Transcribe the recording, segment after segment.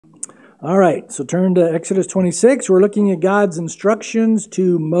All right, so turn to Exodus 26. We're looking at God's instructions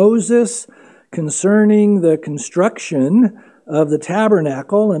to Moses concerning the construction of the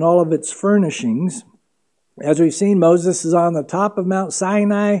tabernacle and all of its furnishings. As we've seen, Moses is on the top of Mount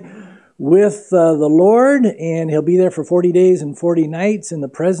Sinai with the Lord, and he'll be there for 40 days and 40 nights in the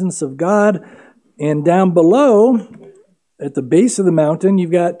presence of God. And down below, at the base of the mountain, you've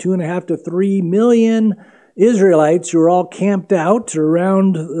got 2.5 to 3 million Israelites who are all camped out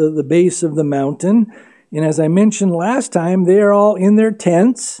around the base of the mountain. And as I mentioned last time, they are all in their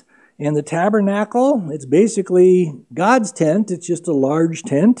tents. And the tabernacle, it's basically God's tent. It's just a large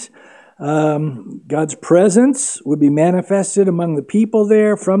tent. God's presence would be manifested among the people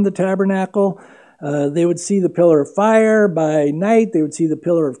there from the tabernacle. They would see the pillar of fire by night. They would see the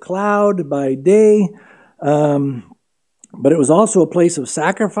pillar of cloud by day. But it was also a place of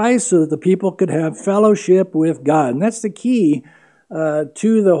sacrifice so that the people could have fellowship with God. And that's the key to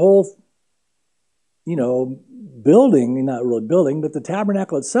the whole, building, not really building, but the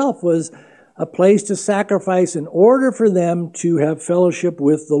tabernacle itself was a place to sacrifice in order for them to have fellowship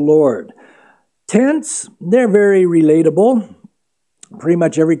with the Lord. Tents, they're very relatable. Pretty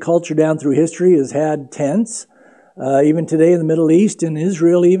much every culture down through history has had tents. Even today in the Middle East, in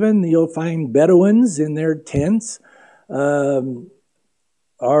Israel even, you'll find Bedouins in their tents.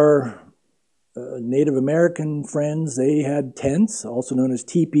 Our Native American friends, they had tents, also known as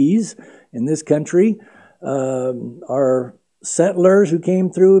teepees in this country. Our settlers who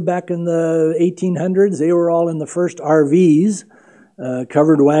came through back in the 1800s, they were all in the first RVs,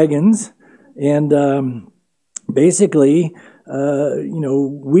 covered wagons. And basically,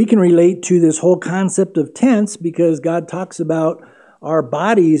 we can relate to this whole concept of tents because God talks about our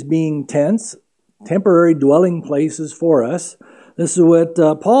bodies being tents, temporary dwelling places for us. This is what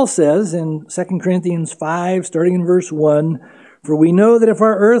Paul says in 2 Corinthians 5, starting in verse 1. For we know that if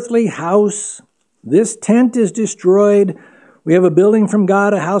our earthly house, this tent, is destroyed, we have a building from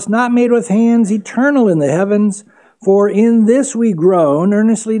God, a house not made with hands, eternal in the heavens. For in this we groan,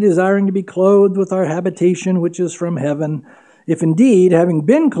 earnestly desiring to be clothed with our habitation which is from heaven. If indeed, having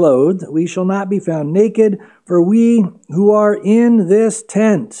been clothed, we shall not be found naked, for we who are in this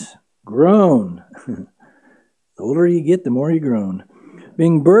tent groan. The older you get, the more you groan.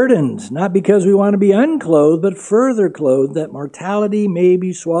 Being burdened, not because we want to be unclothed, but further clothed, that mortality may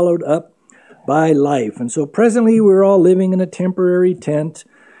be swallowed up by life. And so presently we're all living in a temporary tent.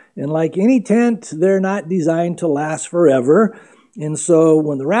 And like any tent, they're not designed to last forever. And so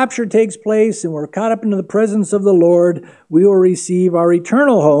when the rapture takes place and we're caught up into the presence of the Lord, we will receive our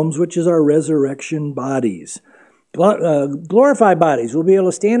eternal homes, which is our resurrection bodies. Glorified bodies. We'll be able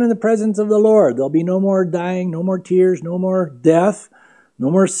to stand in the presence of the Lord. There'll be no more dying, no more tears, no more death, no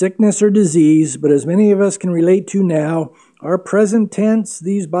more sickness or disease. But as many of us can relate to now, our present tents,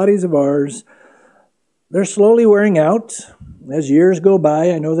 these bodies of ours, they're slowly wearing out. As years go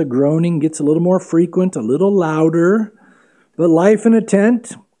by, I know the groaning gets a little more frequent, a little louder. But life in a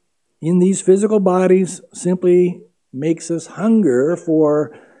tent, in these physical bodies, simply makes us hunger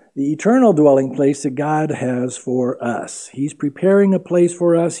for the eternal dwelling place that God has for us. He's preparing a place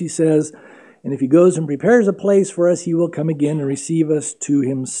for us, he says, and if he goes and prepares a place for us, he will come again and receive us to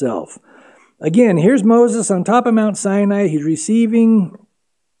himself. Again, here's Moses on top of Mount Sinai. He's receiving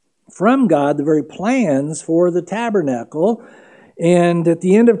from God the very plans for the tabernacle. And at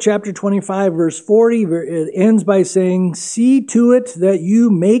the end of chapter 25, verse 40, it ends by saying, see to it that you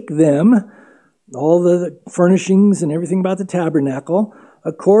make them, all the furnishings and everything about the tabernacle,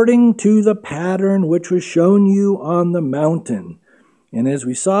 according to the pattern which was shown you on the mountain. And as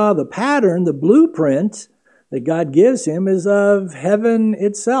we saw, the pattern, the blueprint that God gives him is of heaven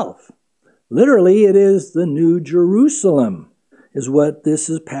itself. Literally, it is the New Jerusalem, is what this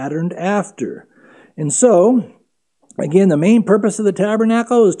is patterned after. And so, again, the main purpose of the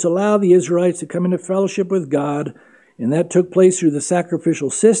tabernacle is to allow the Israelites to come into fellowship with God, and that took place through the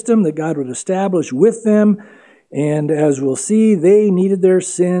sacrificial system that God would establish with them. And as we'll see, they needed their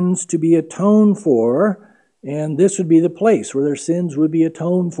sins to be atoned for, and this would be the place where their sins would be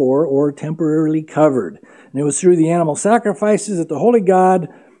atoned for or temporarily covered. And it was through the animal sacrifices that the Holy God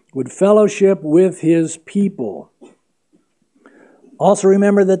would fellowship with his people. Also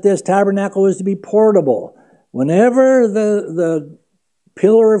remember that this tabernacle was to be portable. Whenever the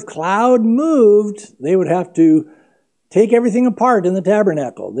pillar of cloud moved, they would have to take everything apart in the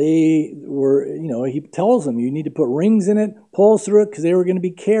tabernacle. They were, he tells them, you need to put rings in it, poles through it, because they were going to be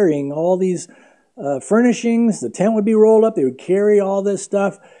carrying all these furnishings. The tent would be rolled up. They would carry all this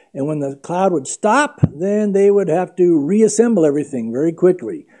stuff. And when the cloud would stop, then they would have to reassemble everything very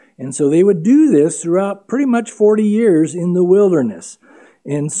quickly. And so they would do this throughout pretty much 40 years in the wilderness.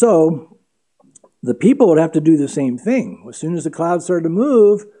 And so the people would have to do the same thing. As soon as the cloud started to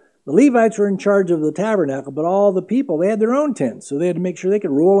move, the Levites were in charge of the tabernacle, but all the people, they had their own tents. So they had to make sure they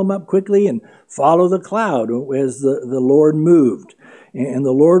could roll them up quickly and follow the cloud as the Lord moved. And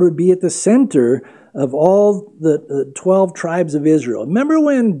the Lord would be at the center of all the 12 tribes of Israel. Remember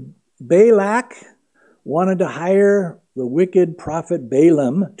when Balak wanted to hire the wicked prophet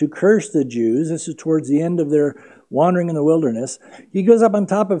Balaam to curse the Jews? This is towards the end of their wandering in the wilderness. He goes up on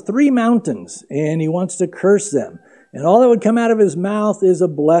top of 3 mountains and he wants to curse them. And all that would come out of his mouth is a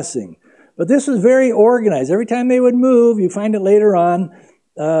blessing. But this was very organized. Every time they would move, you find it later on,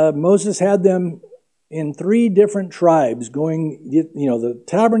 Moses had them in 3 different tribes going, the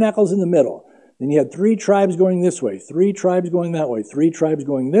tabernacle's in the middle. Then you had 3 tribes going this way, 3 tribes going that way, 3 tribes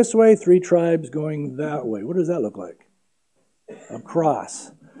going this way, 3 tribes going that way. What does that look like? A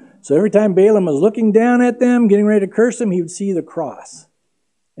cross. So every time Balaam was looking down at them, getting ready to curse them, he would see the cross.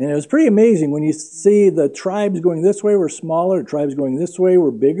 And it was pretty amazing when you see the tribes going this way were smaller, the tribes going this way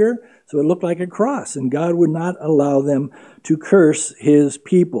were bigger, so it looked like a cross, and God would not allow them to curse his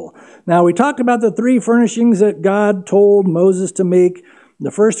people. Now, we talked about the 3 furnishings that God told Moses to make.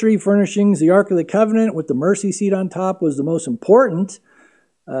 The first 3 furnishings, the Ark of the Covenant with the mercy seat on top, was the most important.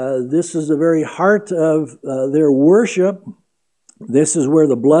 This is the very heart of their worship. This is where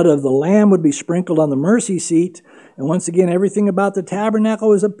the blood of the Lamb would be sprinkled on the mercy seat. And once again, everything about the tabernacle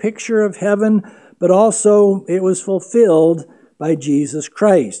was a picture of heaven, but also it was fulfilled by Jesus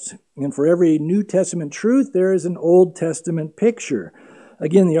Christ. And for every New Testament truth, there is an Old Testament picture.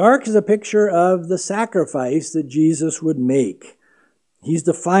 Again, the ark is a picture of the sacrifice that Jesus would make. He's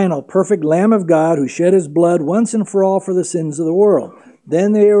the final, perfect Lamb of God who shed his blood once and for all for the sins of the world.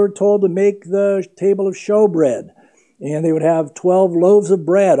 Then they were told to make the table of showbread. And they would have 12 loaves of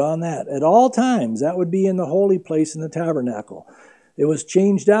bread on that at all times. That would be in the holy place in the tabernacle. It was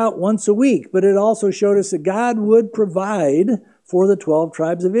changed out once a week, but it also showed us that God would provide for the 12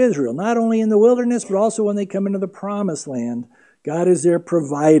 tribes of Israel, not only in the wilderness, but also when they come into the promised land. God is their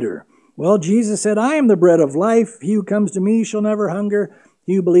provider. Well, Jesus said, I am the bread of life. He who comes to me shall never hunger.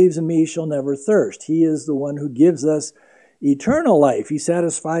 He who believes in me shall never thirst. He is the one who gives us eternal life. He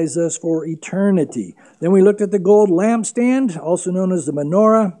satisfies us for eternity. Then we looked at the gold lampstand, also known as the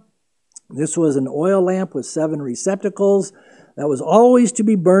menorah. This was an oil lamp with 7 receptacles that was always to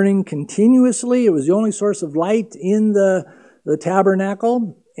be burning continuously. It was the only source of light in the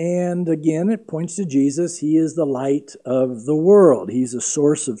tabernacle. And again, it points to Jesus. He is the light of the world. He's a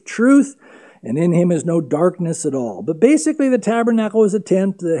source of truth, and in him is no darkness at all. But basically, the tabernacle was a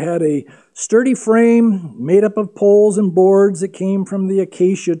tent that had a sturdy frame made up of poles and boards that came from the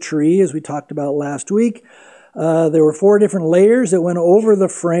acacia tree, as we talked about last week. There were 4 different layers that went over the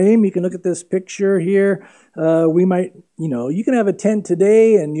frame. You can look at this picture here. You can have a tent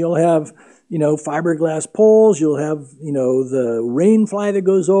today, and you'll have, fiberglass poles. You'll have, the rain fly that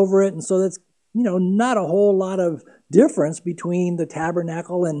goes over it. And so that's, not a whole lot of difference between the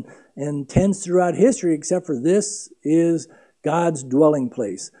tabernacle and tents throughout history, except for this is God's dwelling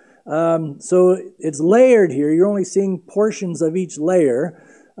place. So it's layered here. You're only seeing portions of each layer.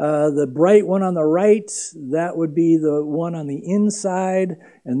 The bright one on the right, that would be the one on the inside,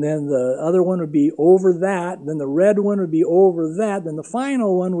 and then the other one would be over that, then the red one would be over that, then the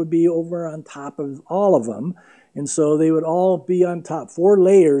final one would be over on top of all of them. And so they would all be on top, 4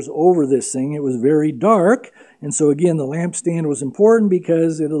 layers over this thing. It was very dark. And so again, the lampstand was important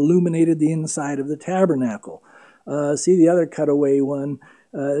because it illuminated the inside of the tabernacle. See the other cutaway one.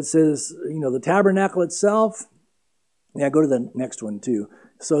 It says, the tabernacle itself. Yeah, go to the next one too.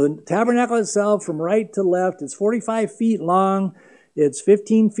 So the tabernacle itself, from right to left, it's 45 feet long. It's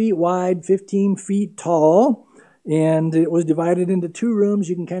 15 feet wide, 15 feet tall. And it was divided into 2 rooms.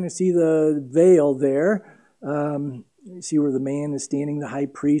 You can kind of see the veil there. You see where the man is standing, the high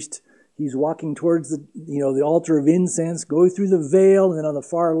priest. He's walking towards the altar of incense, going through the veil, and then on the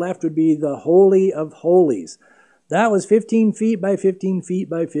far left would be the Holy of Holies. That was 15 feet by 15 feet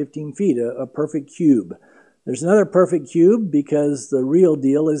by 15 feet, a perfect cube. There's another perfect cube because the real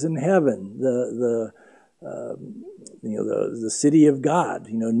deal is in heaven, the city of God,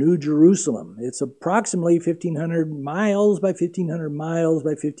 New Jerusalem. It's approximately 1,500 miles by 1,500 miles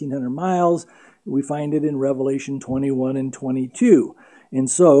by 1,500 miles. We find it in Revelation 21 and 22. And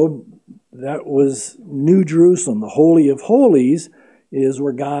so that was New Jerusalem. The Holy of Holies is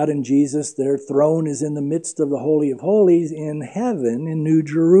where God and Jesus, their throne is in the midst of the Holy of Holies in heaven in New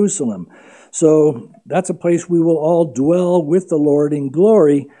Jerusalem. So that's a place we will all dwell with the Lord in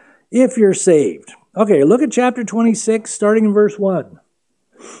glory if you're saved. Okay, look at chapter 26, starting in verse 1.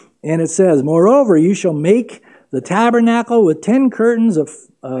 And it says, Moreover, you shall make the tabernacle with 10 curtains of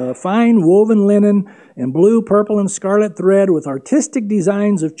fine woven linen and blue, purple, and scarlet thread with artistic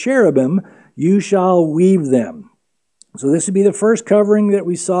designs of cherubim, you shall weave them. So this would be the first covering that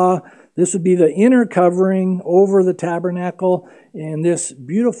we saw. This would be the inner covering over the tabernacle, and this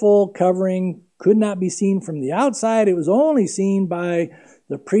beautiful covering could not be seen from the outside. It was only seen by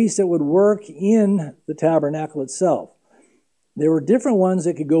the priest that would work in the tabernacle itself. There were different ones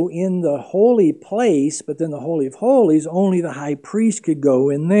that could go in the holy place, but then the Holy of Holies, only the high priest could go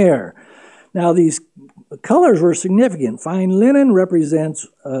in there. Now these colors were significant. Fine linen represents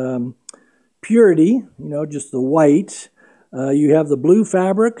purity, just the white. You have the blue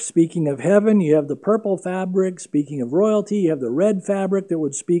fabric, speaking of heaven. You have the purple fabric, speaking of royalty. You have the red fabric that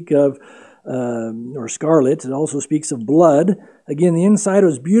would speak of, or scarlet. It also speaks of blood. Again, the inside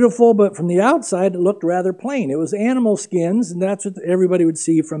was beautiful, but from the outside, it looked rather plain. It was animal skins, and that's what everybody would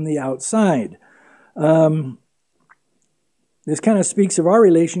see from the outside. This kind of speaks of our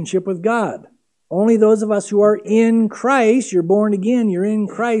relationship with God. Only those of us who are in Christ, you're born again, you're in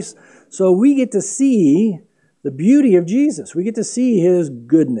Christ, so we get to see the beauty of Jesus. We get to see His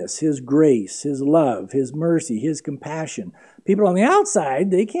goodness, His grace, His love, His mercy, His compassion. People on the outside,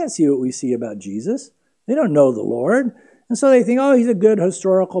 they can't see what we see about Jesus. They don't know the Lord. And so they think, oh, He's a good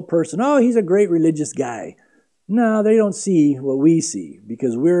historical person. Oh, He's a great religious guy. No, they don't see what we see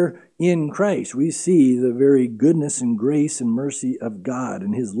because we're in Christ. We see the very goodness and grace and mercy of God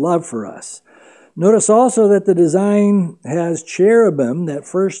and His love for us. Notice also that the design has cherubim. That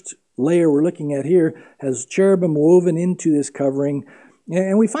first layer we're looking at here has cherubim woven into this covering.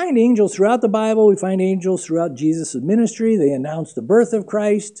 And we find angels throughout the Bible. We find angels throughout Jesus' ministry. They announced the birth of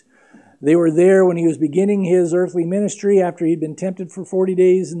Christ. They were there when He was beginning His earthly ministry after He'd been tempted for 40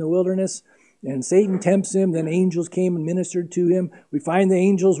 days in the wilderness. And Satan tempts Him. Then angels came and ministered to Him. We find the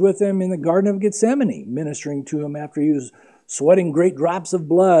angels with Him in the Garden of Gethsemane, ministering to Him after He was sweating great drops of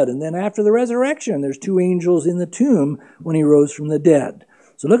blood. And then after the resurrection, there's 2 angels in the tomb when He rose from the dead.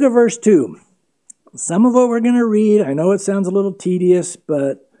 So look at verse 2. Some of what we're going to read, I know it sounds a little tedious,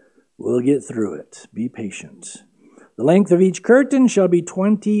 but we'll get through it. Be patient. The length of each curtain shall be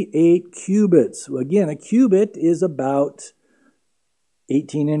 28 cubits. Well, again, a cubit is about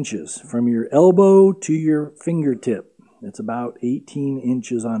 18 inches from your elbow to your fingertip. It's about 18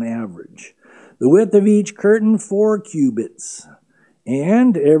 inches on average. The width of each curtain, 4 cubits.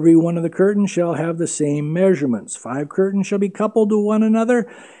 And every one of the curtains shall have the same measurements. 5 curtains shall be coupled to one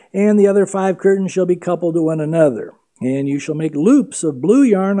another, and the other 5 curtains shall be coupled to one another. And you shall make loops of blue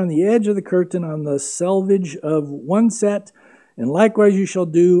yarn on the edge of the curtain on the selvage of one set, and likewise you shall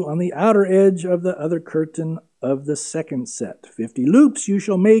do on the outer edge of the other curtain of the second set. 50 loops you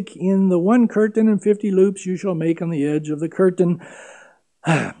shall make in the one curtain, and 50 loops you shall make on the edge of the curtain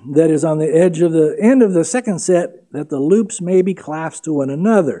that is on the edge of the end of the second set, that the loops may be clasped to one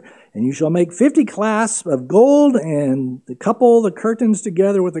another. And you shall make 50 clasps of gold, and couple the curtains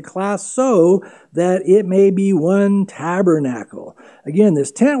together with the clasps so that it may be one tabernacle. Again,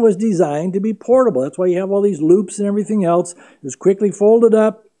 this tent was designed to be portable. That's why you have all these loops and everything else. It was quickly folded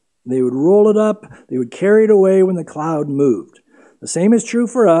up. They would roll it up. They would carry it away when the cloud moved. The same is true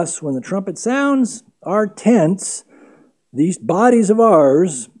for us. When the trumpet sounds, our tents, these bodies of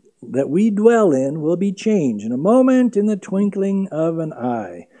ours that we dwell in, will be changed in a moment, in the twinkling of an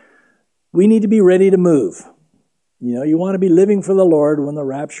eye. We need to be ready to move. You want to be living for the Lord when the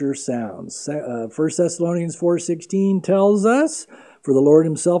rapture sounds. 1 Thessalonians 4:16 tells us, for the Lord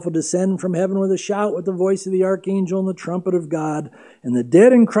Himself will descend from heaven with a shout, with the voice of the archangel and the trumpet of God, and the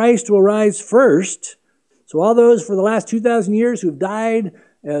dead in Christ will rise first. So all those for the last 2,000 years who've died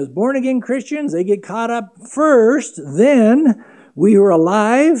as born-again Christians, they get caught up first. Then we who are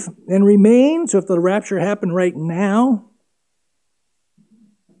alive and remain, so if the rapture happened right now,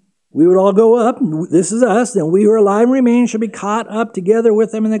 we would all go up. This is us. Then we who are alive and remain shall be caught up together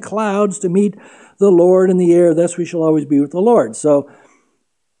with them in the clouds to meet the Lord in the air. Thus we shall always be with the Lord. So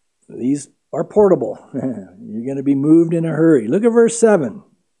these are portable. You're going to be moved in a hurry. Look at verse 7.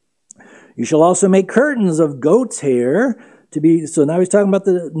 You shall also make curtains of goat's hair to be, so now he's talking about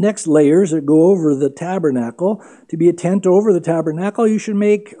the next layers that go over the tabernacle. To be a tent over the tabernacle, you should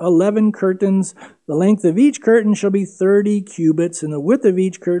make 11 curtains. The length of each curtain shall be 30 cubits, and the width of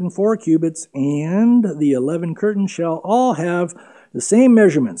each curtain 4 cubits, and the 11 curtains shall all have the same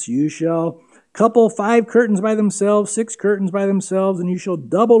measurements. You shall couple 5 curtains by themselves, 6 curtains by themselves, and you shall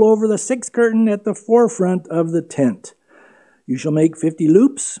double over the 6th curtain at the forefront of the tent. You shall make 50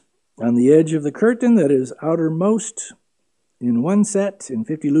 loops on the edge of the curtain that is outermost in one set, and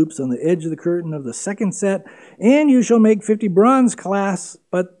 50 loops on the edge of the curtain of the second set. And you shall make 50 bronze clasps,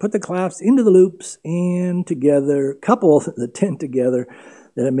 but put the clasps into the loops and together, couple the tent together,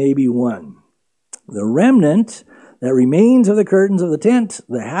 that it may be one. The remnant that remains of the curtains of the tent,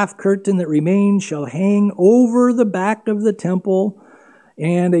 the half curtain that remains, shall hang over the back of the temple,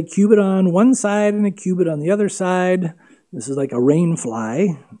 and a cubit on one side and a cubit on the other side. This is like a rain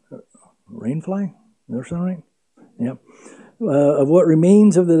fly. Rain fly? Is that sound right? Yep. Of what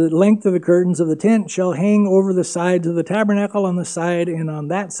remains of the length of the curtains of the tent shall hang over the sides of the tabernacle on the side and on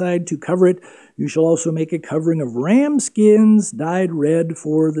that side to cover it. You shall also make a covering of ram skins dyed red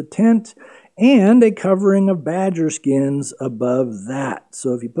for the tent, and a covering of badger skins above that.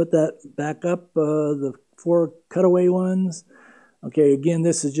 So if you put that back up, the 4 cutaway ones. Okay, again,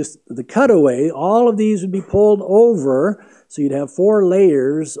 this is just the cutaway. All of these would be pulled over, so you'd have 4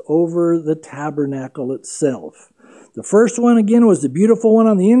 layers over the tabernacle itself. The first one, again, was the beautiful one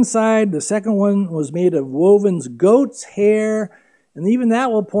on the inside. The second one was made of woven goat's hair, and even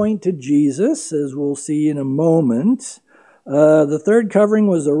that will point to Jesus, as we'll see in a moment. The third covering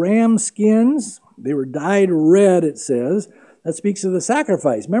was the ram skins. They were dyed red, it says. That speaks of the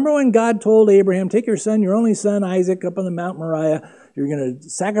sacrifice. Remember when God told Abraham, take your son, your only son, Isaac, up on the Mount Moriah. You're going to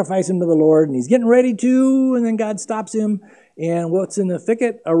sacrifice him to the Lord. And he's getting ready to, and then God stops him. And what's in the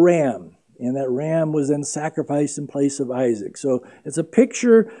thicket? A ram. And that ram was then sacrificed in place of Isaac. So it's a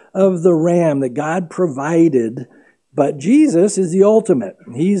picture of the ram that God provided. But Jesus is the ultimate.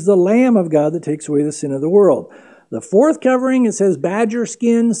 He's the Lamb of God that takes away the sin of the world. The fourth covering, it says badger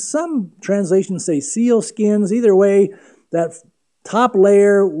skins. Some translations say seal skins. Either way, that top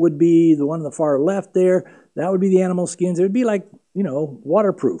layer would be the one on the far left there. That would be the animal skins. It would be like,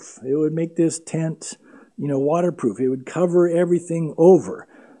 waterproof. It would make this tent, waterproof. It would cover everything over.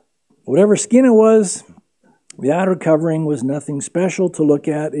 Whatever skin it was, the outer covering was nothing special to look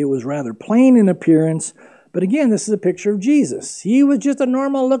at. It was rather plain in appearance. But again, this is a picture of Jesus. He was just a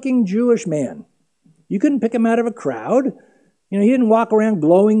normal-looking Jewish man. You couldn't pick him out of a crowd. He didn't walk around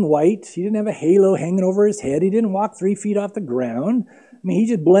glowing white. He didn't have a halo hanging over his head. He didn't walk 3 feet off the ground. He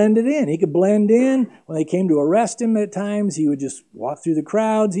just blended in. He could blend in. When they came to arrest him at times, he would just walk through the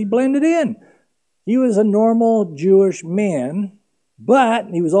crowds. He blended in. He was a normal Jewish man, but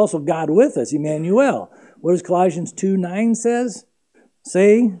he was also God with us, Emmanuel. What does Colossians 2:9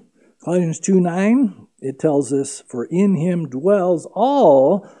 say? Colossians 2:9, it tells us, for in him dwells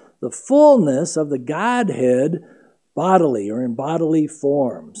all the fullness of the Godhead bodily, or in bodily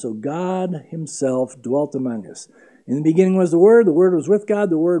form. So God himself dwelt among us. In the beginning was the Word was with God,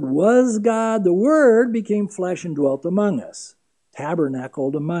 the Word was God, the Word became flesh and dwelt among us,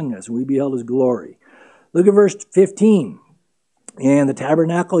 tabernacled among us, and we beheld his glory. Look at verse 15. And the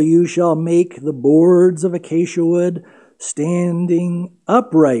tabernacle you shall make the boards of acacia wood standing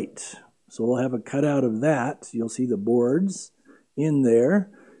upright. So we'll have a cutout of that. You'll see the boards in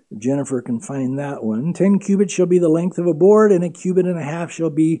there. Jennifer can find that one. 10 cubits shall be the length of a board, and 1.5 cubits shall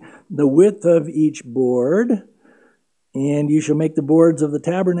be the width of each board. And you shall make the boards of the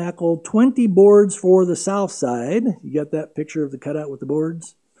tabernacle 20 boards for the south side. You got that picture of the cutout with the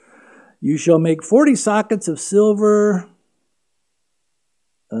boards? You shall make 40 sockets of silver.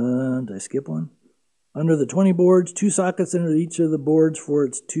 Did I skip one? Under the 20 boards, 2 sockets under each of the boards for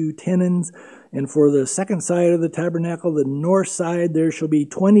its 2 tenons. And for the second side of the tabernacle, the north side, there shall be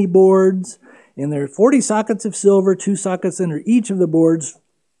 20 boards. And there are 40 sockets of silver, 2 sockets under each of the boards.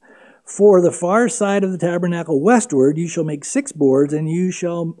 For the far side of the tabernacle westward, you shall make 6 boards, and you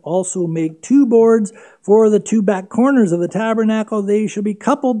shall also make 2 boards for the 2 back corners of the tabernacle. They shall be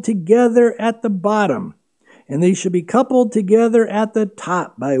coupled together at the bottom, and they shall be coupled together at the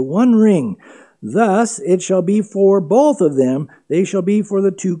top by 1 ring. Thus it shall be for both of them. They shall be for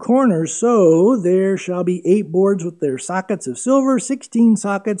the 2 corners. So there shall be 8 boards with their sockets of silver, 16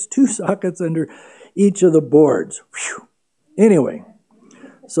 sockets, 2 sockets under each of the boards. Whew. Anyway,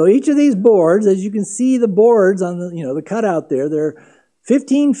 so each of these boards, as you can see the boards on the cutout there, they're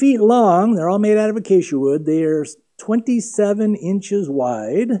 15 feet long. They're all made out of acacia wood. They are 27 inches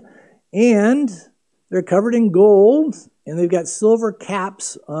wide, and they're covered in gold, and they've got silver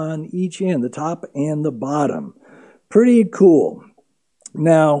caps on each end, the top and the bottom. Pretty cool.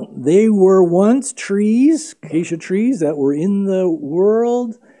 Now, they were once trees, acacia trees, that were in the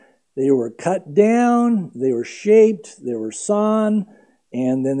world. They were cut down, they were shaped, they were sawn,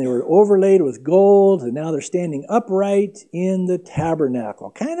 and then they were overlaid with gold, and now they're standing upright in the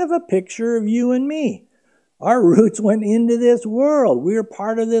tabernacle. Kind of a picture of you and me. Our roots went into this world. We're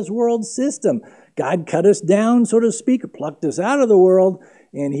part of this world system. God cut us down, so to speak, plucked us out of the world,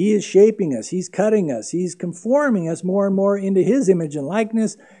 and he is shaping us. He's cutting us. He's conforming us more and more into his image and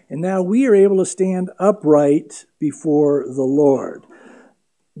likeness, and now we are able to stand upright before the Lord.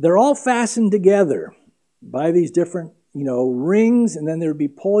 They're all fastened together by these different rings, and then there would be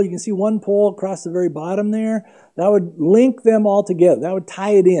pole. You can see one pole across the very bottom there. That would link them all together. That would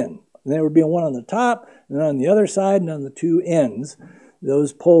tie it in. And there would be one on the top, and then on the other side, and on the two ends,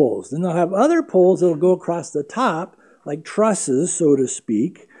 those poles. Then they'll have other poles that will go across the top, like trusses, so to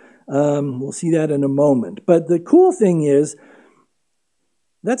speak. We'll see that in a moment. But the cool thing is,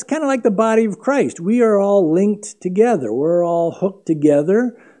 that's kind of like the body of Christ. We are all linked together. We're all hooked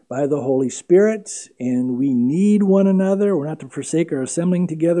together by the Holy Spirit, and we need one another. We're not to forsake our assembling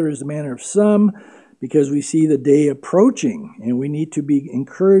together as the manner of some, because we see the day approaching, and we need to be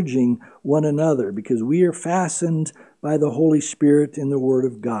encouraging one another, because we are fastened by the Holy Spirit in the Word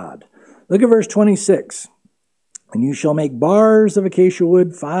of God. Look at verse 26. And you shall make bars of acacia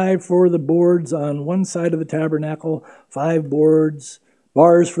wood, 5 for the boards on one side of the tabernacle, 5 bars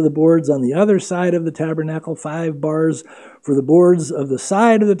for the boards on the other side of the tabernacle, 5 bars for the boards of the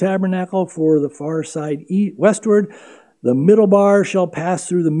side of the tabernacle for the far side westward. The middle bar shall pass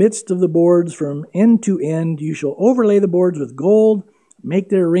through the midst of the boards from end to end. You shall overlay the boards with gold, make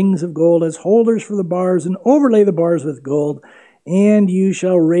their rings of gold as holders for the bars, and overlay the bars with gold. And you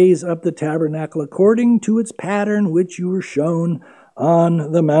shall raise up the tabernacle according to its pattern which you were shown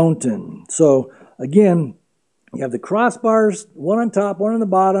on the mountain. So again, you have the crossbars, one on top, one on the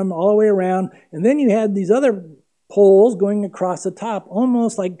bottom, all the way around. And then you had these other poles going across the top,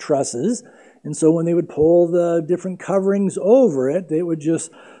 almost like trusses. And so when they would pull the different coverings over it, they would just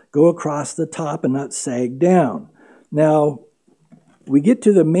go across the top and not sag down. Now, we get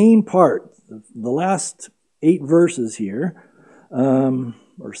to the main part, the last 8 verses here,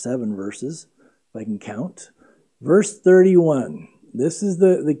 or 7 verses, if I can count. Verse 31. This is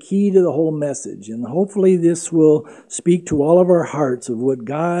the key to the whole message, and hopefully this will speak to all of our hearts of what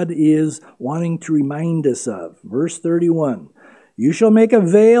God is wanting to remind us of. Verse 31, you shall make a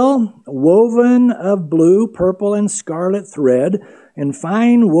veil woven of blue, purple, and scarlet thread, and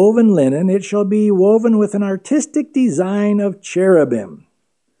fine woven linen. It shall be woven with an artistic design of cherubim.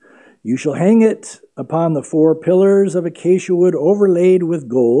 You shall hang it upon the 4 pillars of acacia wood overlaid with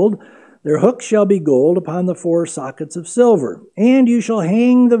gold. Their hooks shall be gold upon the 4 sockets of silver. And you shall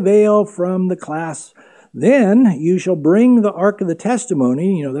hang the veil from the clasp. Then you shall bring the ark of the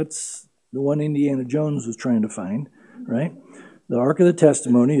testimony. That's the one Indiana Jones was trying to find, right? The ark of the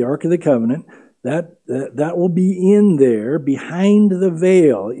testimony, the ark of the covenant. That will be in there behind the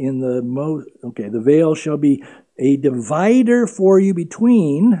veil. The veil shall be a divider for you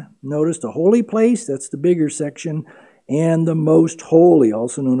between, notice, the holy place, that's the bigger section, and the most holy,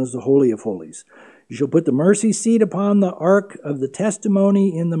 also known as the Holy of Holies. You shall put the mercy seat upon the ark of the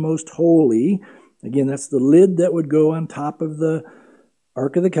testimony in the most holy. Again, that's the lid that would go on top of the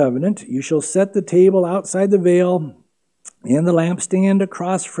ark of the covenant. You shall set the table outside the veil and the lampstand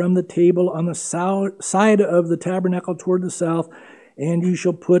across from the table on the side of the tabernacle toward the south. And you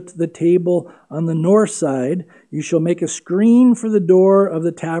shall put the table on the north side. You shall make a screen for the door of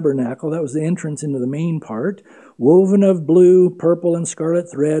the tabernacle. That was the entrance into the main part. Woven of blue, purple, and scarlet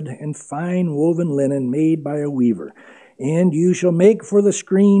thread, and fine woven linen made by a weaver. And you shall make for the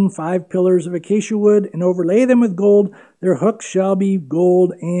screen 5 pillars of acacia wood, and overlay them with gold. Their hooks shall be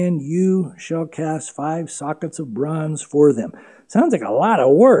gold, and you shall cast 5 sockets of bronze for them. Sounds like a lot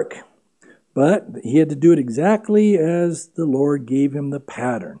of work. But he had to do it exactly as the Lord gave him the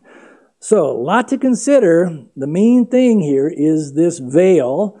pattern. So, a lot to consider. The main thing here is this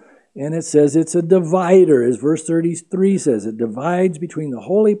veil, and it says it's a divider, as verse 33 says. It divides between the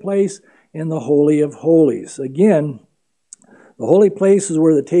holy place and the Holy of Holies. Again, the holy place is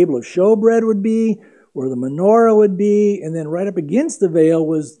where the table of showbread would be, where the menorah would be, and then right up against the veil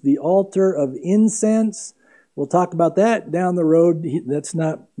was the altar of incense. We'll talk about that down the road. That's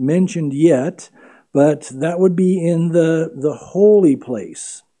not mentioned yet, but that would be in the holy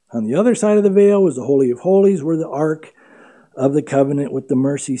place. On the other side of the veil was the Holy of Holies, where the Ark of the Covenant with the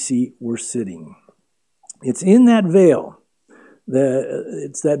mercy seat were sitting. It's in that veil.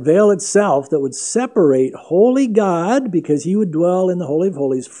 It's that veil itself that would separate holy God, because he would dwell in the Holy of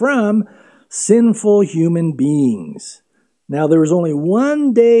Holies, from sinful human beings. Now, there was only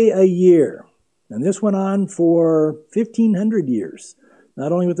one day a year. And this went on for 1,500 years,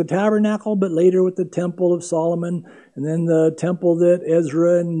 not only with the tabernacle, but later with the Temple of Solomon, and then the temple that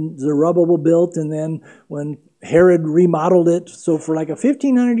Ezra and Zerubbabel built, and then when Herod remodeled it. So for like a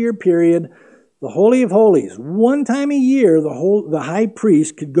 1,500-year period, the Holy of Holies, one time a year, the high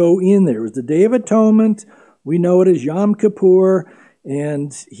priest could go in there. It was the Day of Atonement. We know it as Yom Kippur,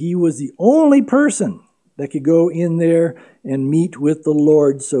 and he was the only person that could go in there and meet with the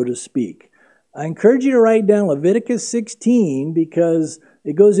Lord, so to speak. I encourage you to write down Leviticus 16, because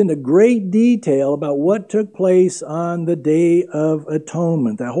it goes into great detail about what took place on the Day of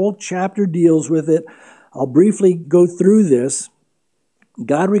Atonement. That whole chapter deals with it. I'll briefly go through this.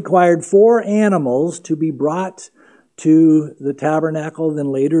 God required 4 animals to be brought to the tabernacle,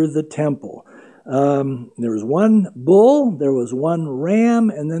 then later the temple. There was 1 bull, there was 1 ram,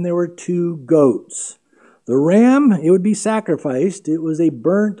 and then there were 2 goats. The ram, it would be sacrificed. It was a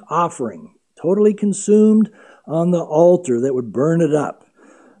burnt offering, totally consumed on the altar that would burn it up.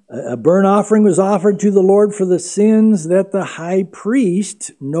 A burnt offering was offered to the Lord for the sins that the high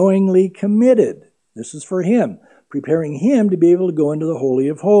priest knowingly committed. This is for him, preparing him to be able to go into the Holy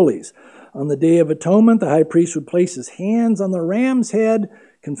of Holies. On the Day of Atonement, the high priest would place his hands on the ram's head,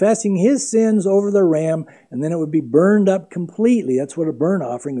 confessing his sins over the ram, and then it would be burned up completely. That's what a burnt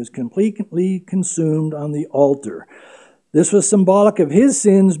offering was, completely consumed on the altar. This was symbolic of his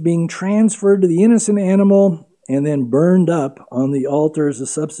sins being transferred to the innocent animal and then burned up on the altar as a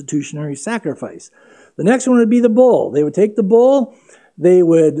substitutionary sacrifice. The next one would be the bull. They would take the bull, they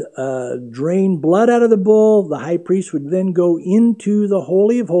would drain blood out of the bull. The high priest would then go into the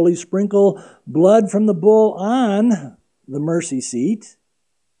Holy of Holies, sprinkle blood from the bull on the mercy seat,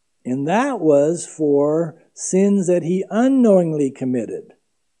 and that was for sins that he unknowingly committed.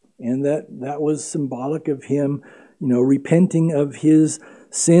 And that was symbolic of him, repenting of his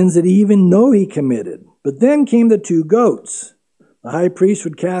sins that he even know he committed. But then came the 2 goats. The high priest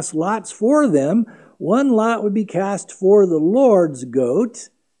would cast lots for them. 1 lot would be cast for the Lord's goat.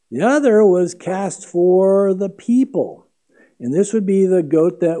 The other was cast for the people. And this would be the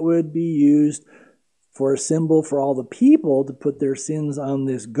goat that would be used for a symbol for all the people to put their sins on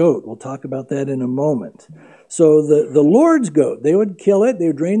this goat. We'll talk about that in a moment. So the Lord's goat, they would kill it. They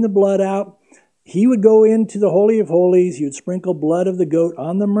would drain the blood out. He would go into the Holy of Holies. He would sprinkle blood of the goat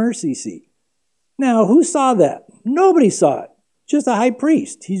on the mercy seat. Now, who saw that? Nobody saw it. Just the high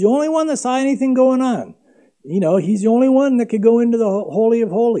priest. He's the only one that saw anything going on. He's the only one that could go into the Holy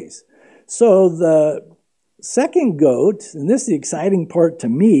of Holies. So the second goat, and this is the exciting part to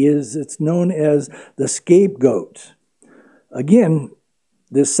me, is it's known as the scapegoat. Again,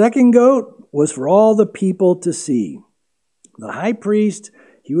 this second goat was for all the people to see. The high priest,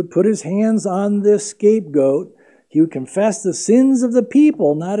 he would put his hands on this scapegoat. He would confess the sins of the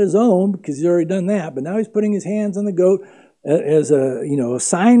people, not his own, because he's already done that. But now he's putting his hands on the goat as a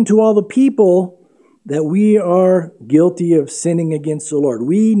sign to all the people that we are guilty of sinning against the Lord.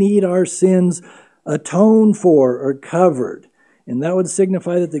 We need our sins atoned for or covered. And that would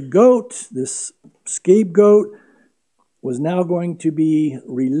signify that the goat, this scapegoat, was now going to be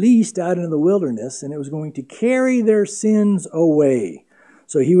released out into the wilderness, and it was going to carry their sins away.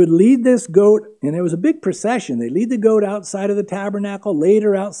 So he would lead this goat, and it was a big procession. They lead the goat outside of the tabernacle,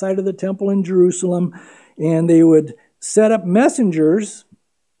 later outside of the temple in Jerusalem, and they would set up messengers,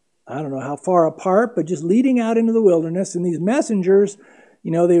 I don't know how far apart, but just leading out into the wilderness. And these messengers,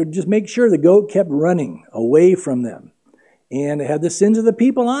 they would just make sure the goat kept running away from them. And it had the sins of the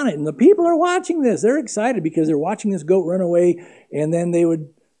people on it. And the people are watching this. They're excited because they're watching this goat run away. And then they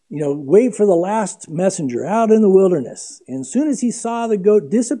would wait for the last messenger out in the wilderness. And as soon as he saw the goat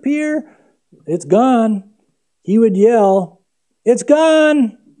disappear, it's gone, he would yell, "It's gone!"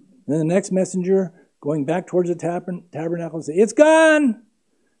 And then the next messenger, going back towards the tabernacle, would say, "It's gone!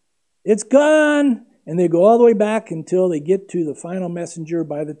 It's gone!" And they go all the way back until they get to the final messenger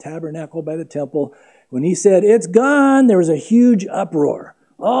by the tabernacle, by the temple. When he said, "It's gone," there was a huge uproar.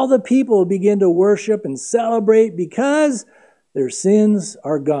 All the people would begin to worship and celebrate because their sins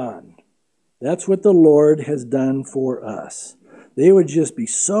are gone. That's what the Lord has done for us. They would just be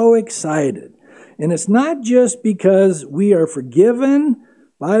so excited. And it's not just because we are forgiven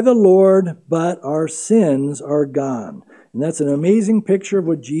by the Lord, but our sins are gone. And that's an amazing picture of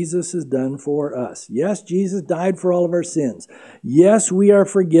what Jesus has done for us. Yes, Jesus died for all of our sins. Yes, we are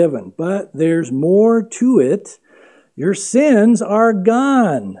forgiven, but there's more to it. Your sins are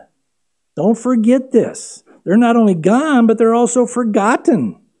gone. Don't forget this. They're not only gone, but they're also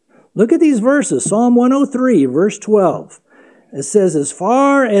forgotten. Look at these verses. Psalm 103, verse 12. It says, "As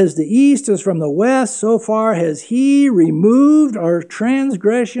far as the east is from the west, so far has he removed our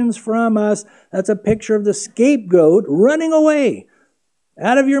transgressions from us." That's a picture of the scapegoat running away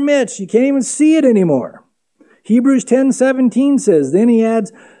out of your midst. You can't even see it anymore. Hebrews 10:17 says, then he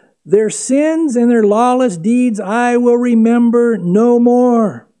adds, "Their sins and their lawless deeds I will remember no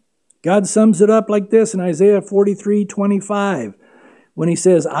more." God sums it up like this in Isaiah 43:25. When he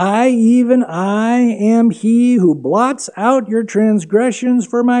says, "I, even I, am he who blots out your transgressions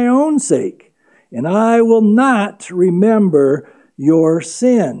for my own sake, and I will not remember your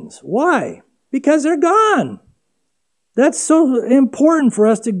sins." Why? Because they're gone. That's so important for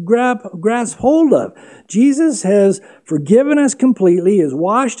us to grasp hold of. Jesus has forgiven us completely, has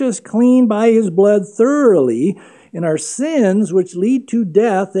washed us clean by his blood thoroughly, and our sins, which lead to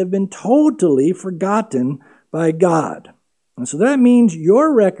death, have been totally forgotten by God. And so that means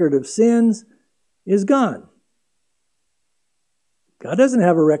your record of sins is gone. God doesn't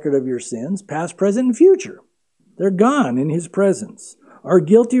have a record of your sins, past, present, and future. They're gone in his presence. Our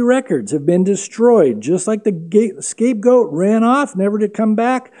guilty records have been destroyed. Just like the scapegoat ran off, never to come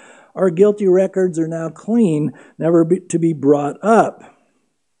back, our guilty records are now clean, never to be brought up.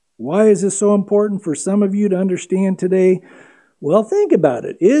 Why is this so important for some of you to understand today? Well, think about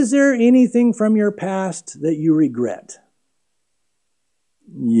it. Is there anything from your past that you regret?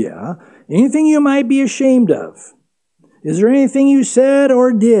 Yeah. Anything you might be ashamed of? Is there anything you said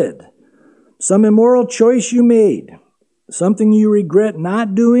or did? Some immoral choice you made? Something you regret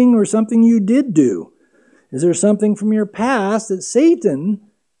not doing or something you did do? Is there something from your past that Satan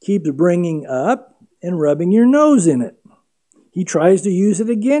keeps bringing up and rubbing your nose in it? He tries to use it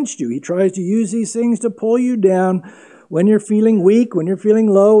against you. He tries to use these things to pull you down when you're feeling weak, when you're feeling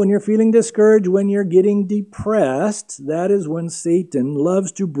low, when you're feeling discouraged, when you're getting depressed. That is when Satan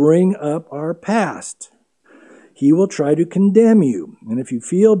loves to bring up our past. He will try to condemn you. And if you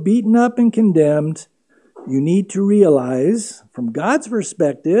feel beaten up and condemned, you need to realize, from God's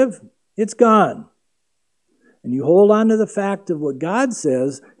perspective, it's gone. And you hold on to the fact of what God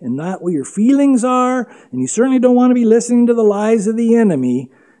says and not what your feelings are. And you certainly don't want to be listening to the lies of the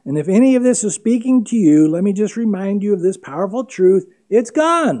enemy. And if any of this is speaking to you, let me just remind you of this powerful truth. It's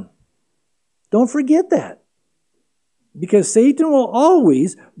gone. Don't forget that. Because Satan will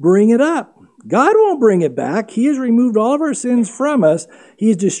always bring it up. God won't bring it back. He has removed all of our sins from us. He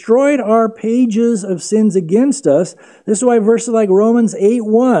has destroyed our pages of sins against us. This is why verses like Romans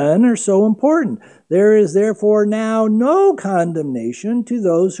 8:1 are so important. There is therefore now no condemnation to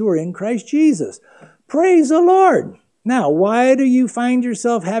those who are in Christ Jesus. Praise the Lord. Now, why do you find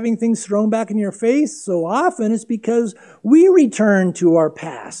yourself having things thrown back in your face so often? It's because we return to our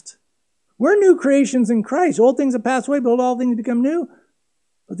past. We're new creations in Christ. Old things have passed away, behold, all things become new.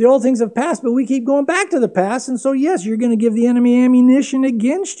 But the old things have passed, but we keep going back to the past. And so, yes, you're going to give the enemy ammunition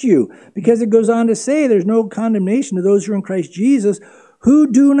against you, because it goes on to say there's no condemnation to those who are in Christ Jesus, who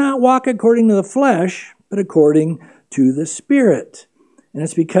do not walk according to the flesh, but according to the Spirit. And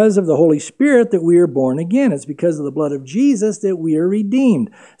it's because of the Holy Spirit that we are born again. It's because of the blood of Jesus that we are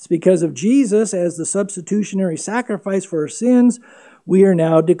redeemed. It's because of Jesus as the substitutionary sacrifice for our sins, we are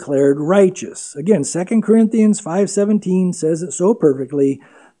now declared righteous. Again, 2 Corinthians 5:17 says it so perfectly.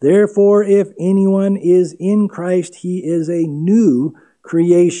 Therefore, if anyone is in Christ, he is a new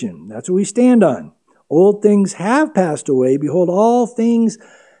creation. That's what we stand on. Old things have passed away. Behold, all things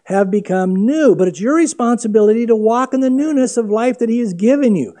have become new. But it's your responsibility to walk in the newness of life that he has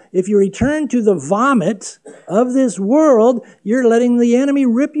given you. If you return to the vomit of this world, you're letting the enemy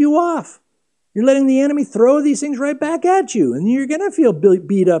rip you off. You're letting the enemy throw these things right back at you. And you're going to feel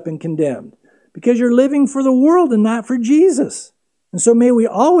beat up and condemned because you're living for the world and not for Jesus. And so may we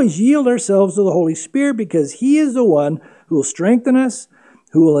always yield ourselves to the Holy Spirit, because he is the one who will strengthen us,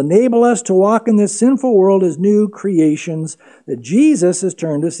 who will enable us to walk in this sinful world as new creations that Jesus has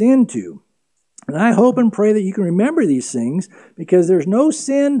turned us into. And I hope and pray that you can remember these things, because there's no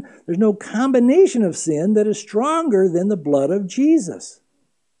sin, there's no combination of sin that is stronger than the blood of Jesus.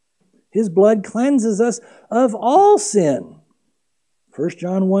 His blood cleanses us of all sin. 1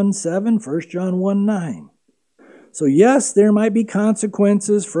 John 1:7, 1 John 1:9. So yes, there might be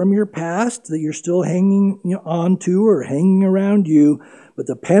consequences from your past that you're still hanging on to or hanging around you, but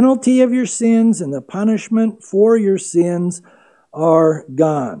the penalty of your sins and the punishment for your sins are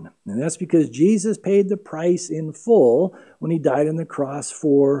gone. And that's because Jesus paid the price in full when he died on the cross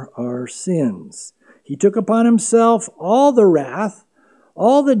for our sins. He took upon himself all the wrath,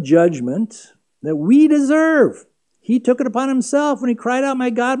 all the judgment that we deserve. He took it upon himself when he cried out,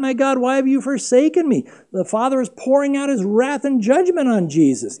 my God, why have you forsaken me?" The Father is pouring out his wrath and judgment on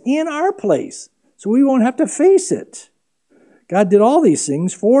Jesus in our place, so we won't have to face it. God did all these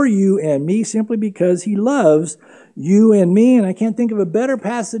things for you and me simply because he loves you and me. And I can't think of a better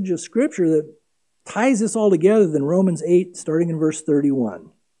passage of Scripture that ties this all together than Romans 8, starting in verse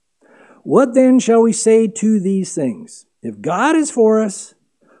 31. "What then shall we say to these things? If God is for us,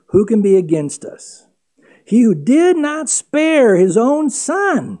 who can be against us? He who did not spare his own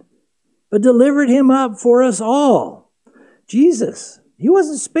Son, but delivered him up for us all." Jesus, he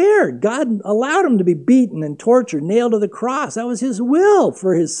wasn't spared. God allowed him to be beaten and tortured, nailed to the cross. That was his will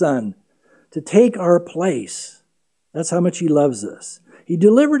for his Son to take our place. That's how much he loves us. He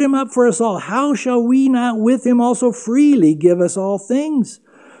delivered him up for us all. How shall we not with him also freely give us all things?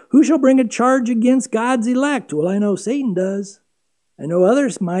 Who shall bring a charge against God's elect? Well, I know Satan does. I know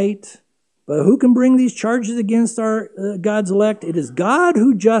others might. But who can bring these charges against our God's elect? It is God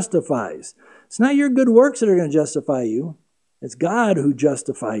who justifies. It's not your good works that are going to justify you. It's God who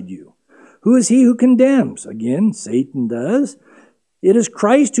justified you. Who is he who condemns? Again, Satan does. It is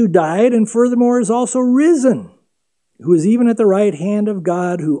Christ who died and furthermore is also risen, who is even at the right hand of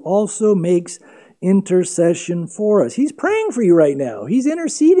God, who also makes intercession for us. He's praying for you right now. He's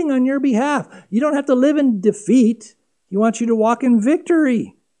interceding on your behalf. You don't have to live in defeat. He wants you to walk in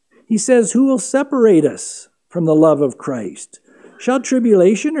victory. He says, who will separate us from the love of Christ? Shall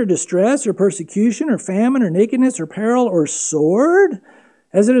tribulation or distress or persecution or famine or nakedness or peril or sword?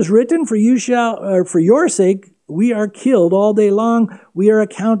 As it is written, for your sake we are killed all day long. We are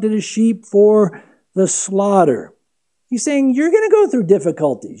accounted as sheep for the slaughter. He's saying you're going to go through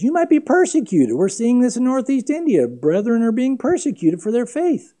difficulties. You might be persecuted. We're seeing this in Northeast India. Brethren are being persecuted for their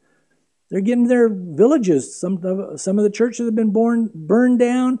faith. They're getting their villages. Some of the churches have been burned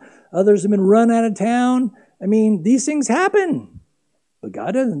down. Others have been run out of town. I mean, these things happen. But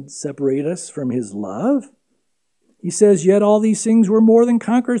God doesn't separate us from his love. He says, yet all these things were more than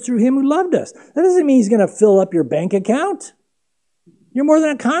conquerors through him who loved us. That doesn't mean he's going to fill up your bank account. You're more than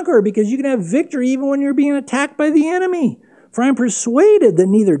a conqueror because you can have victory even when you're being attacked by the enemy. For I am persuaded that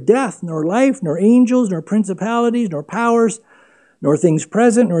neither death, nor life, nor angels, nor principalities, nor powers, nor things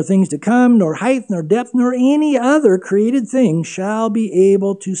present, nor things to come, nor height, nor depth, nor any other created thing shall be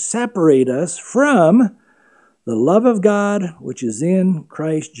able to separate us from the love of God, which is in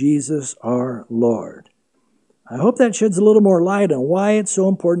Christ Jesus our Lord. I hope that sheds a little more light on why it's so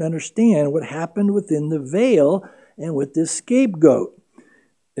important to understand what happened within the veil and with this scapegoat.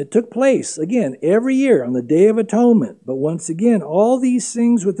 It took place, again, every year on the Day of Atonement. But once again, all these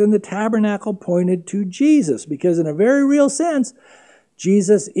things within the tabernacle pointed to Jesus, because in a very real sense,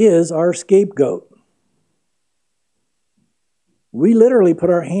 Jesus is our scapegoat. We literally put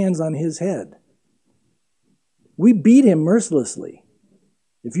our hands on his head. We beat him mercilessly.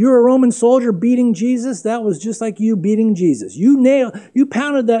 If you were a Roman soldier beating Jesus, that was just like you beating Jesus. You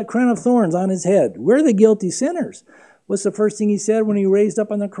pounded that crown of thorns on his head. We're the guilty sinners. What's the first thing he said when he raised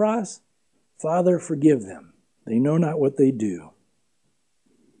up on the cross? Father, forgive them. They know not what they do.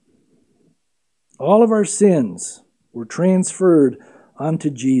 All of our sins were transferred onto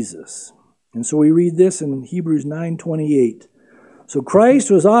Jesus. And so we read this in Hebrews 9:28. So Christ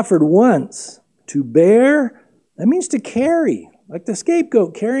was offered once to bear, that means to carry, like the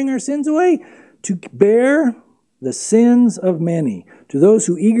scapegoat carrying our sins away, to bear the sins of many. To those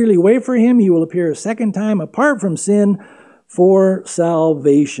who eagerly wait for him, he will appear a second time apart from sin for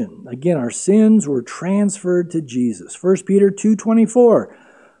salvation. Again, our sins were transferred to Jesus. 1 Peter 2:24,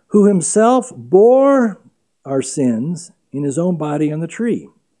 who himself bore our sins in his own body on the tree.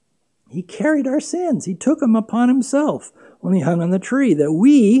 He carried our sins. He took them upon himself when he hung on the tree, that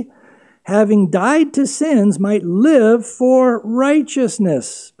we, having died to sins, might live for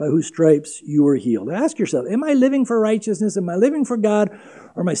righteousness, by whose stripes you were healed. Ask yourself, am I living for righteousness? Am I living for God?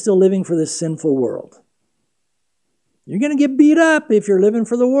 Or am I still living for this sinful world? You're going to get beat up if you're living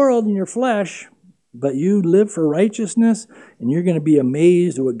for the world in your flesh, but you live for righteousness, and you're going to be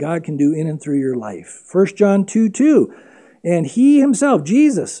amazed at what God can do in and through your life. 1 John 2:2, and he himself,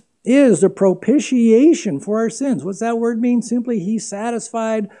 Jesus, is the propitiation for our sins. What's that word mean? Simply, he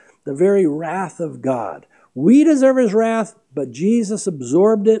satisfied the very wrath of God. We deserve his wrath, but Jesus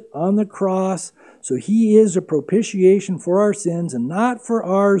absorbed it on the cross. So he is a propitiation for our sins, and not for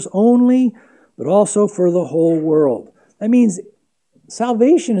ours only, but also for the whole world. That means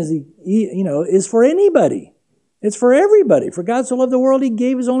salvation is for anybody. It's for everybody. For God so loved the world, he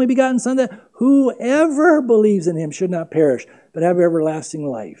gave his only begotten Son, that whoever believes in him should not perish, but have everlasting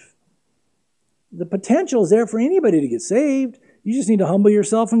life. The potential is there for anybody to get saved. You just need to humble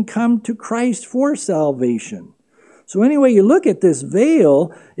yourself and come to Christ for salvation. So anyway, you look at this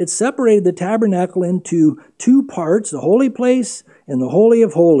veil, it separated the tabernacle into two parts, the holy place and the Holy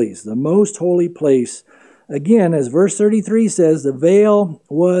of Holies, the most holy place. Again, as verse 33 says, the veil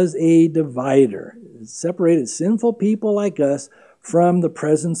was a divider. It separated sinful people like us from the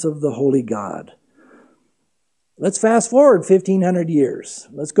presence of the holy God. Let's fast forward 1,500 years.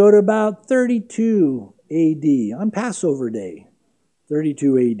 Let's go to about 32 AD, on Passover Day,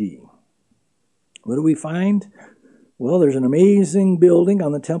 32 AD. What do we find? Well, there's an amazing building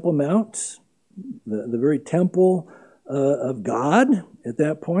on the Temple Mount, the very temple of God. At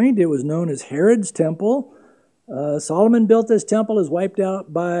that point, it was known as Herod's temple. Solomon built this temple, is wiped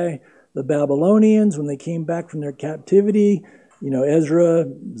out by the Babylonians when they came back from their captivity. Ezra,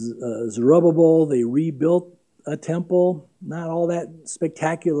 Zerubbabel, they rebuilt a temple, not all that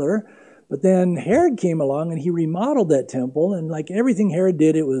spectacular. But then Herod came along and he remodeled that temple, and like everything Herod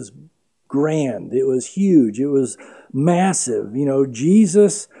did, it was grand, it was huge, it was massive.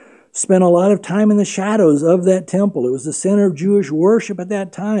 Jesus spent a lot of time in the shadows of that temple. It was the center of Jewish worship at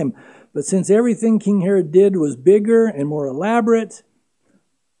that time. But since everything King Herod did was bigger and more elaborate,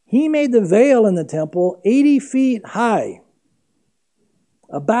 he made the veil in the temple 80 feet high,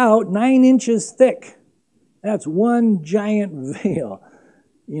 about 9 inches thick. That's one giant veil.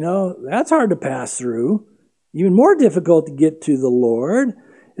 That's hard to pass through. Even more difficult to get to the Lord.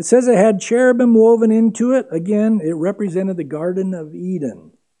 It says it had cherubim woven into it. Again, it represented the Garden of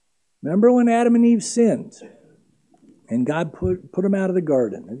Eden. Remember when Adam and Eve sinned and God put them out of the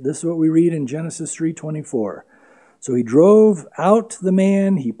garden? This is what we read in Genesis 3:24. So he drove out the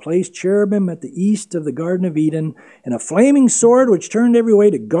man, he placed cherubim at the east of the Garden of Eden, and a flaming sword which turned every way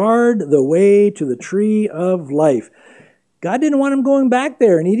to guard the way to the tree of life. God didn't want them going back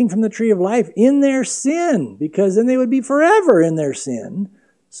there and eating from the tree of life in their sin, because then they would be forever in their sin.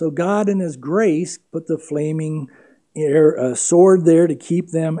 So God in his grace put the flaming sword there to keep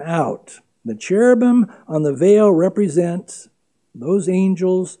them out. The cherubim on the veil represent those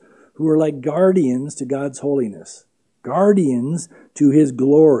angels who are like guardians to God's holiness, guardians to his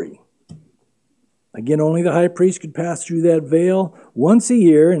glory. Again, only the high priest could pass through that veil once a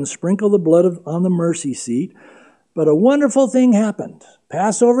year and sprinkle the blood on the mercy seat. But a wonderful thing happened.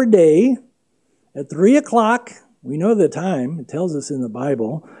 Passover day, at 3 o'clock, we know the time, it tells us in the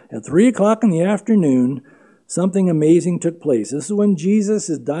Bible, at 3 o'clock in the afternoon, something amazing took place. This is when Jesus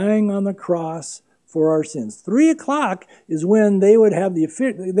is dying on the cross for our sins. 3 o'clock is when they would have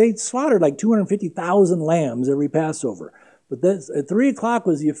they slaughtered like 250,000 lambs every Passover. But at 3 o'clock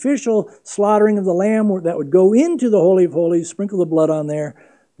was the official slaughtering of the lamb that would go into the Holy of Holies, sprinkle the blood on there.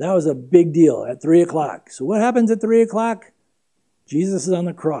 That was a big deal at 3 o'clock. So what happens at 3 o'clock? Jesus is on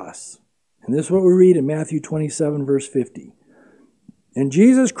the cross. And this is what we read in Matthew 27, verse 50. And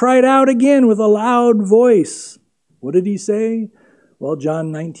Jesus cried out again with a loud voice. What did he say? Well,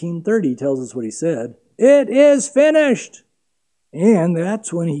 John 19:30 tells us what he said. It is finished. And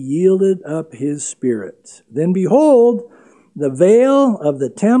that's when he yielded up his spirit. Then behold, the veil of the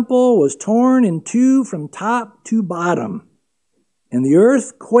temple was torn in two from top to bottom. And the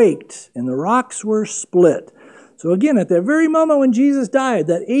earth quaked, and the rocks were split. So again, at that very moment when Jesus died,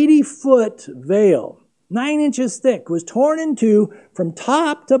 that 80-foot veil, 9 inches thick, was torn in two from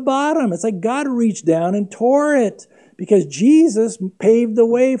top to bottom. It's like God reached down and tore it, because Jesus paved the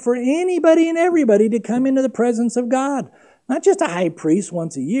way for anybody and everybody to come into the presence of God. Not just a high priest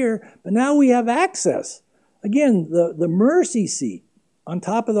once a year, but now we have access. Again, the mercy seat on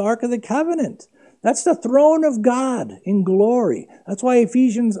top of the Ark of the Covenant. That's the throne of God in glory. That's why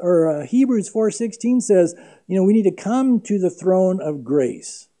Hebrews 4:16 says, we need to come to the throne of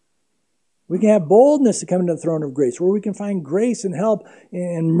grace. We can have boldness to come to the throne of grace, where we can find grace and help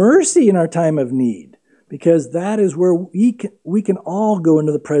and mercy in our time of need, because that is where we can all go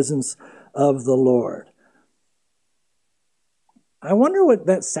into the presence of the Lord. I wonder what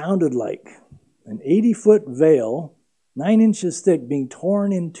that sounded like. An 80-foot veil, 9 inches thick, being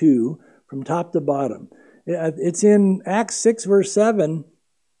torn in two from top to bottom. It's in Acts 6, verse 7,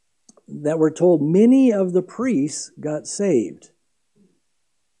 that we're told many of the priests got saved.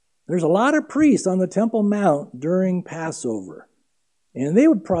 There's a lot of priests on the Temple Mount during Passover, and they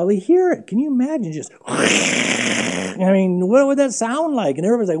would probably hear it. Can you imagine just, what would that sound like? And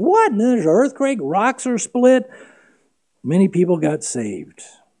everybody's like, what? And then there's an earthquake, rocks are split. Many people got saved.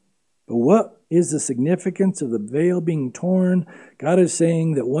 But what is the significance of the veil being torn? God is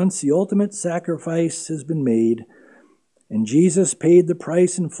saying that once the ultimate sacrifice has been made, and Jesus paid the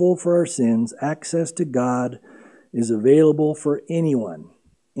price in full for our sins, access to God is available for anyone.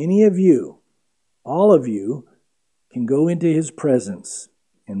 Any of you, all of you, can go into his presence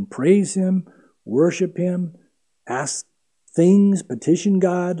and praise him, worship him, ask things, petition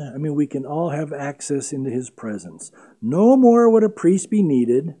God. We can all have access into his presence. No more would a priest be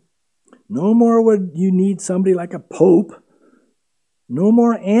needed. No more would you need somebody like a pope. No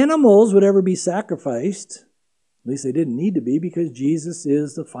more animals would ever be sacrificed. At least they didn't need to be, because Jesus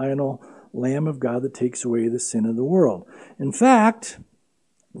is the final Lamb of God that takes away the sin of the world. In fact,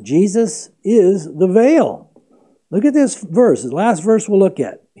 Jesus is the veil. Look at this verse, the last verse we'll look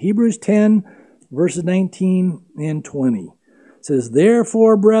at. Hebrews 10, verses 19 and 20. It says,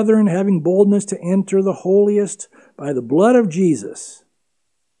 therefore, brethren, having boldness to enter the holiest by the blood of Jesus,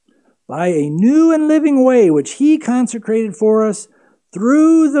 by a new and living way which he consecrated for us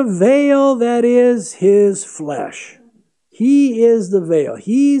through the veil that is his flesh. He is the veil.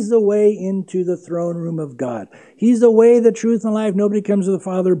 He's the way into the throne room of God. He's the way, the truth, and life. Nobody comes to the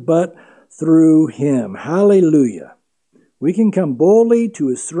Father but through him. Hallelujah. We can come boldly to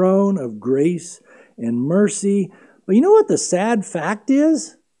his throne of grace and mercy. But you know what the sad fact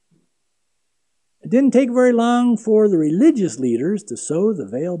is? It didn't take very long for the religious leaders to sew the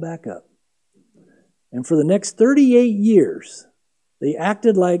veil back up. And for the next 38 years, they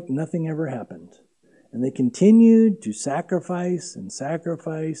acted like nothing ever happened. And they continued to sacrifice, and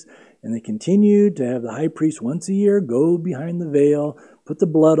they continued to have the high priest once a year go behind the veil, put the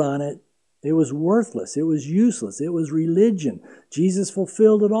blood on it. It was worthless. It was useless. It was religion. Jesus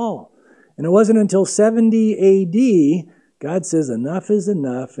fulfilled it all. And it wasn't until 70 A.D., God says enough is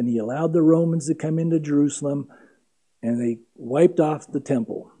enough, and he allowed the Romans to come into Jerusalem, and they wiped off the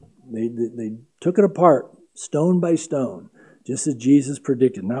temple. They took it apart, stone by stone, just as Jesus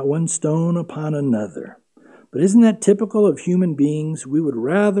predicted, not one stone upon another. But isn't that typical of human beings? We would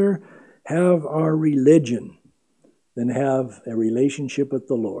rather have our religion than have a relationship with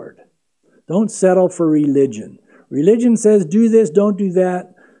the Lord. Don't settle for religion. Religion says, do this, don't do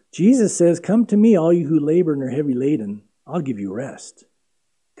that. Jesus says, come to me, all you who labor and are heavy laden. I'll give you rest.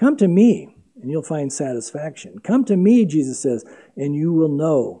 Come to me, and you'll find satisfaction. Come to me, Jesus says, and you will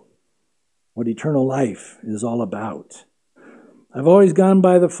know what eternal life is all about. I've always gone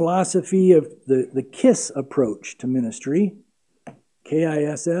by the philosophy of the KISS approach to ministry.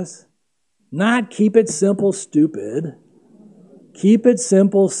 K-I-S-S. Not keep it simple, stupid. Keep it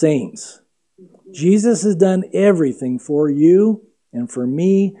simple, saints. Jesus has done everything for you and for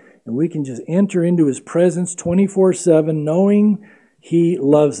me, and we can just enter into his presence 24/7, knowing he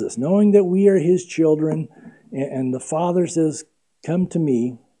loves us, knowing that we are his children, and the Father says, come to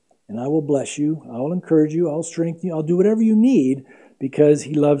me, and I will bless you, I will encourage you, I'll strengthen you, I'll do whatever you need, because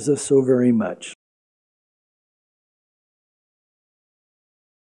he loves us so very much.